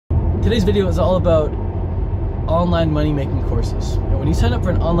Today's video is all about online money making courses. And when you sign up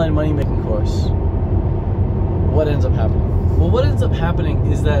for an online money making course, what ends up happening? Well, what ends up happening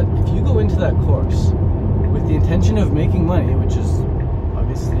is that if you go into that course with the intention of making money, which is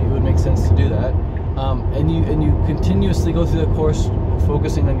obviously it would make sense to do that, and you continuously go through the course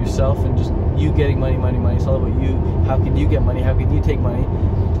focusing on yourself and just you getting money. It's all about you. How can you get money? How can you take money?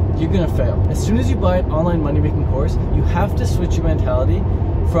 You're gonna fail. As soon as you buy an online money making course, you have to switch your mentality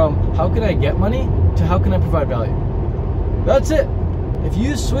from how can I get money to how can I provide value. That's it. If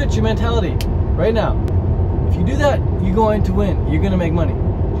you switch your mentality right now, if you do that, you're going to win. You're going to make money.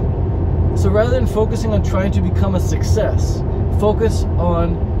 So rather than focusing on trying to become a success, focus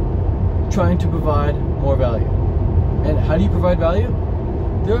on trying to provide more value. And how do you provide value?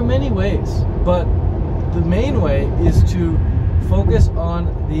 There are many ways, but the main way is to focus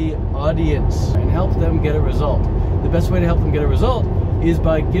on the audience and help them get a result. The best way to help them get a result is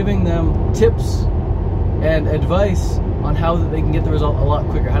by giving them tips and advice on how they can get the result a lot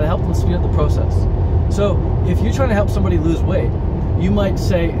quicker, how to help them speed up the process. So if you're trying to help somebody lose weight, you might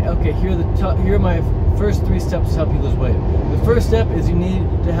say, okay, here are my first 3 steps to help you lose weight. The first step is you need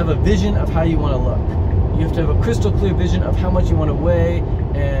to have a vision of how you want to look. You have to have a crystal clear vision of how much you want to weigh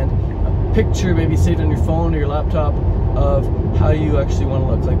and a picture maybe saved on your phone or your laptop of how you actually want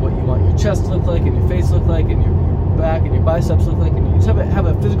to look, like what you want your chest to look like and your face to look like and your back and your biceps look like, and you just have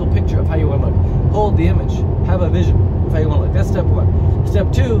a physical picture of how you want to look. Hold the image, have a vision of how you want to look. That's step 1.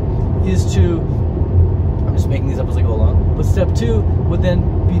 Step 2 is to, I'm just making these up as I go along, but step 2 would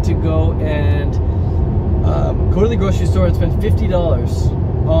then be to go and go to the grocery store and spend $50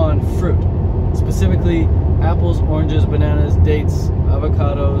 on fruit, specifically apples, oranges, bananas, dates,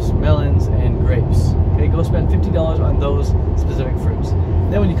 avocados, melons, and grapes. Okay, go spend $50 on those specific fruits.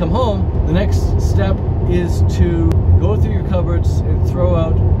 Then when you come home, the next step is to go through your cupboards and throw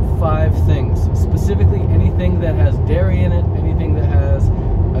out 5 things, specifically anything that has dairy in it, anything that has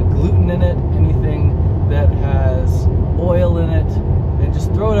a gluten in it, anything that has oil in it, and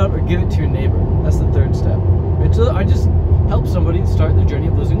just throw it out or give it to your neighbor. That's the 3rd step. Right? So I just help somebody start their journey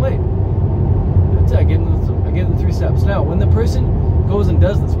of losing weight. That's it. I give them 3 steps. Now, when the person goes and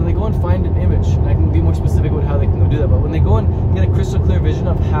does this, when they go and find an image, and I can be more specific about how they can go do that, but when they go and get a crystal clear vision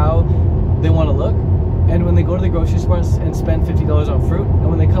of how they want to look, and when they go to the grocery store and spend $50 on fruit, and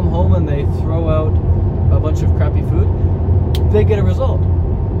when they come home and they throw out a bunch of crappy food, they get a result.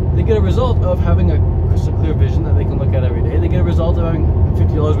 They get a result of having a crystal clear vision that they can look at every day. They get a result of having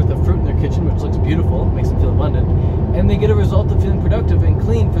 $50 worth of fruit in their kitchen, which looks beautiful, makes them feel abundant. And they get a result of feeling productive and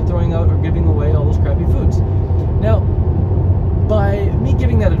clean for throwing out or giving away all those crappy foods. Now, by me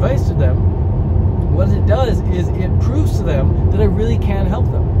giving that advice to them, what it does is it proves to them that I really can help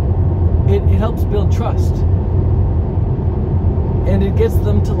them. It helps build trust, and it gets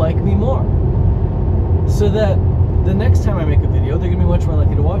them to like me more, so that the next time I make a video, they're going to be much more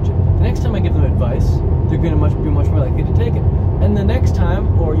likely to watch it. The next time I give them advice, they're going to be much more likely to take it. And the next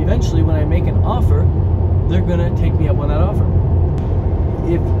time, or eventually when I make an offer, they're going to take me up on that offer.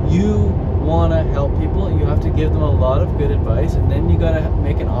 If you want to help people, you have to give them a lot of good advice, and then you got to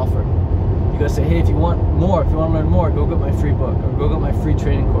make an offer. You gotta say, hey, if you want more, if you want to learn more, go get my free book, or go get my free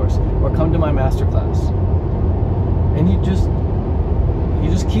training course, or come to my masterclass. And you just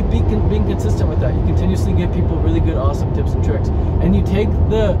keep being consistent with that. You continuously give people really good, awesome tips and tricks, and you take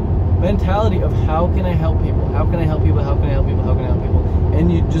the mentality of how can I help people? How can I help people? How can I help people? How can I help people?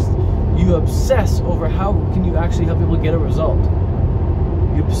 And you obsess over how can you actually help people get a result.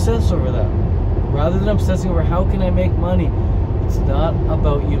 You obsess over that, rather than obsessing over how can I make money. It's not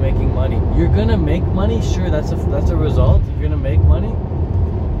about you making money. You're gonna make money, sure, that's a result. You're gonna make money,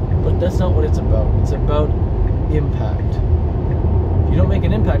 but that's not what it's about. It's about impact. If you don't make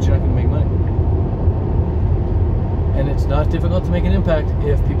an impact, you're not gonna make money. And it's not difficult to make an impact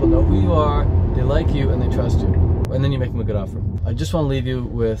if people know who you are, they like you, and they trust you. And then you make them a good offer. I just want to leave you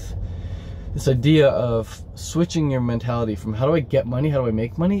with this idea of switching your mentality from how do I get money, how do I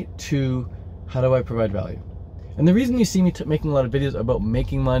make money, to how do I provide value. And the reason you see me making a lot of videos about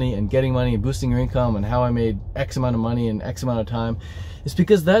making money and getting money and boosting your income and how I made X amount of money in X amount of time is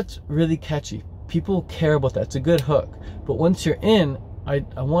because that's really catchy. People care about that. It's a good hook. But once you're in, I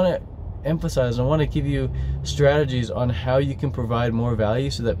want to emphasize, I want to give you strategies on how you can provide more value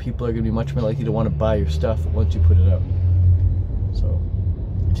so that people are going to be much more likely to want to buy your stuff once you put it out. So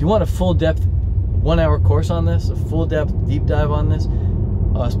if you want a full depth 1-hour course on this, a full depth deep dive on this,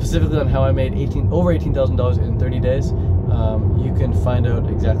 specifically on how I made over $18,000 in 30 days, you can find out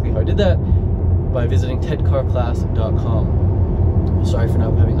exactly how I did that by visiting tedcarclass.com. Sorry for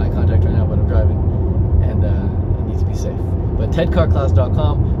not having eye contact right now, but I'm driving and I need to be safe. But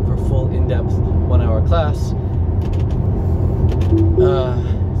tedcarclass.com for full in-depth 1-hour class.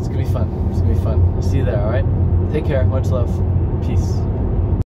 It's gonna be fun. It's gonna be fun. I'll see you there, alright? Take care. Much love. Peace.